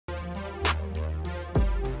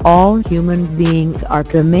All human beings are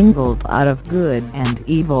commingled out of good and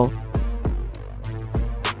evil.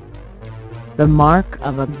 The mark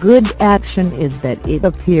of a good action is that it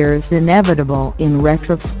appears inevitable in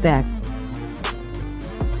retrospect.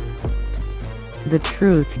 The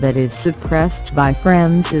truth that is suppressed by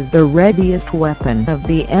friends is the readiest weapon of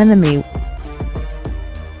the enemy.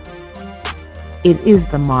 It is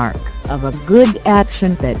the mark of a good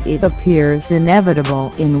action that it appears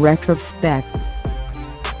inevitable in retrospect.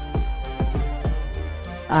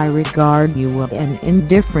 I regard you with an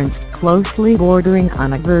indifference closely bordering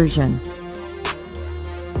on aversion.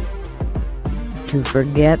 To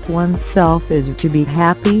forget oneself is to be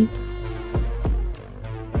happy.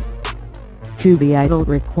 To be idle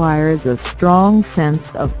requires a strong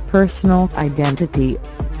sense of personal identity.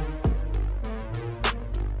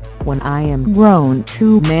 When I am grown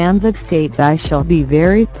to man's state, I shall be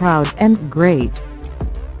very proud and great,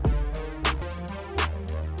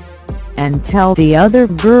 and tell the other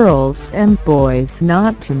girls and boys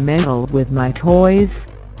not to meddle with my toys.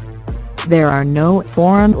 There are no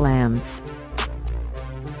foreign lands.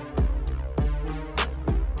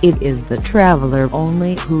 It is the traveler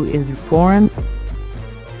only who is foreign.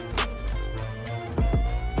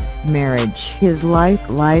 Marriage is like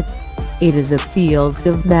life. It is a field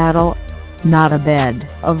of battle, not a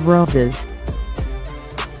bed of roses.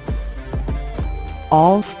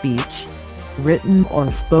 All speech, written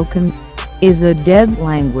or spoken, is a dead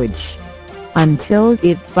language, until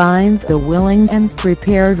it finds a willing and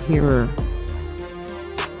prepared hearer.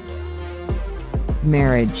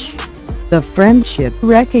 Marriage, the friendship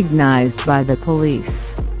recognized by the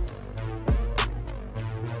police.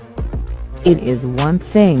 It is one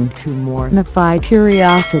thing to mortify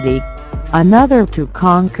curiosity, another to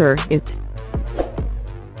conquer it.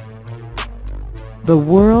 The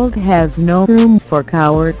world has no room for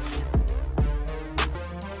cowards.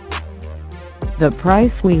 The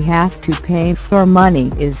price we have to pay for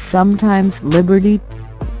money is sometimes liberty.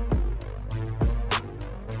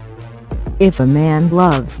 If a man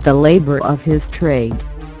loves the labor of his trade,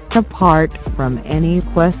 apart from any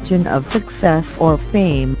question of success or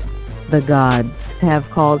fame, the gods have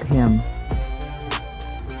called him.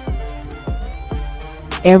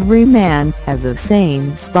 Every man has a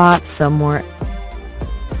sane spot somewhere.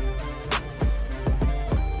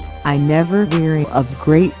 I never weary of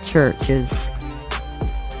great churches.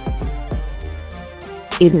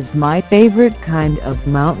 It is my favorite kind of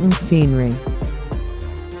mountain scenery.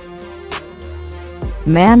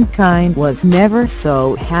 Mankind was never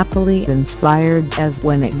so happily inspired as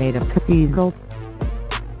when it made a cathedral.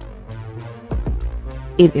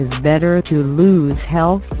 It is better to lose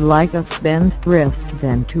health like a spendthrift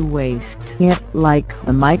than to waste it like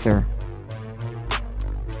a miser.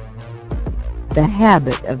 The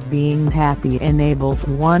habit of being happy enables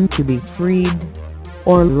one to be freed,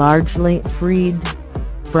 or largely freed,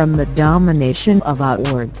 from the domination of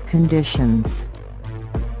outward conditions.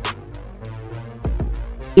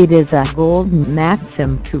 It is a golden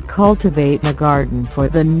maxim to cultivate a garden for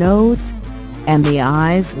the nose, and the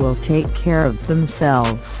eyes will take care of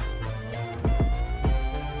themselves.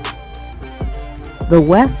 The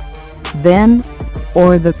web, then,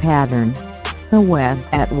 or the pattern. The web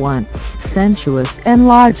at once sensuous and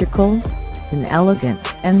logical, an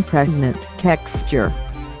elegant and pregnant texture.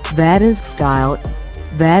 That is style.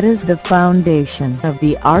 That is the foundation of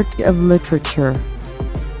the art of literature.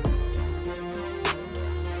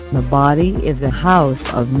 The body is a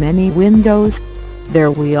house of many windows.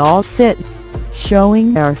 There we all sit,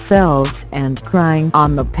 showing ourselves and crying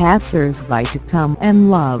on the passers-by to come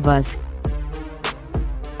and love us.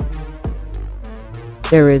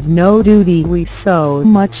 There is no duty we so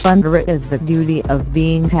much under it as the duty of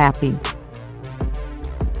being happy.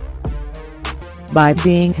 By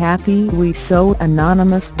being happy we sow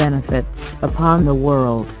anonymous benefits upon the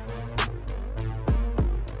world.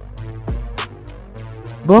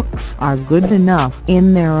 Books are good enough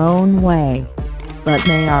in their own way, but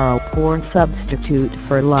they are a poor substitute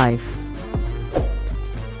for life.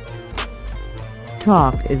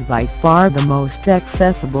 Talk is by far the most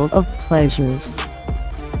accessible of pleasures.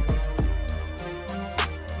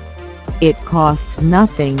 It costs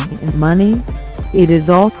nothing in money. It is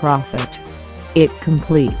all profit. It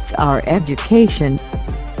completes our education,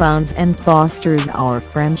 founds and fosters our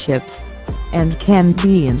friendships, and can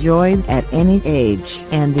be enjoyed at any age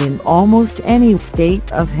and in almost any state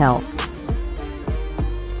of health.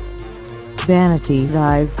 Vanity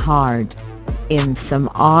dies hard. In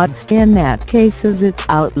some odd scannet cases it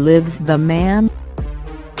outlives the man.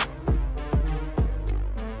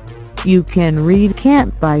 You can read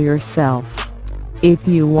Kant by yourself, if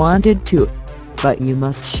you wanted to. but you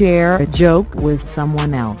must share a joke with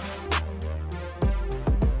someone else.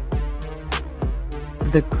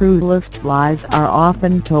 The cruelest lies are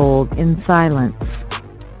often told in silence.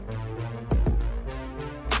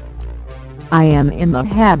 I am in the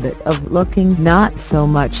habit of looking not so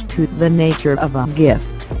much to the nature of a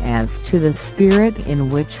gift as to the spirit in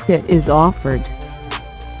which it is offered.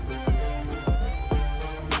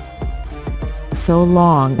 So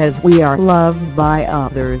long as we are loved by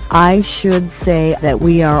others, I should say that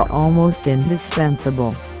we are almost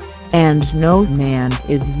indispensable. And no man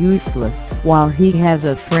is useless while he has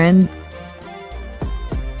a friend.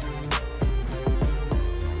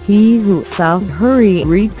 He who without hurry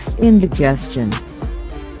reaps indigestion.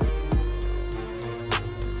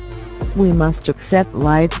 We must accept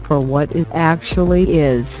life for what it actually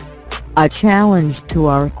is, a challenge to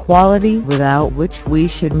our quality without which we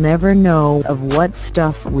should never know of what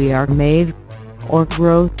stuff we are made, or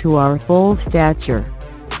grow to our full stature.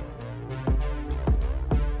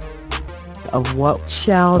 Of what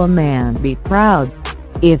shall a man be proud,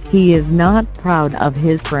 if he is not proud of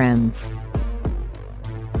his friends?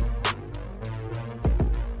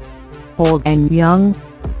 Old and young,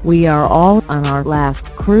 we are all on our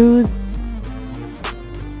last cruise.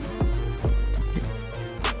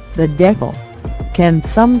 The devil can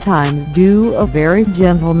sometimes do a very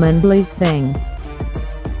gentlemanly thing.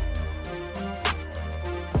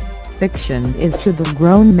 Fiction is to the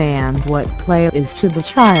grown man what play is to the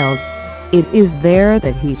child. It is there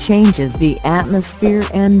that he changes the atmosphere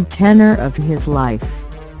and tenor of his life.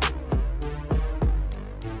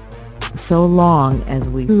 So long as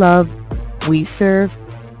we love, we serve.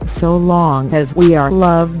 So long as we are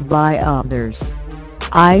loved by others,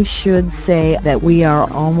 I should say that we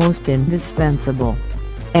are almost indispensable.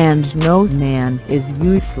 And no man is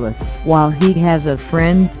useless while he has a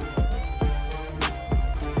friend.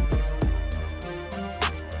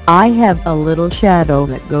 I have a little shadow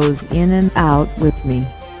that goes in and out with me,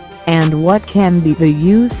 and what can be the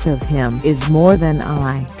use of him is more than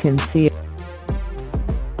I can see.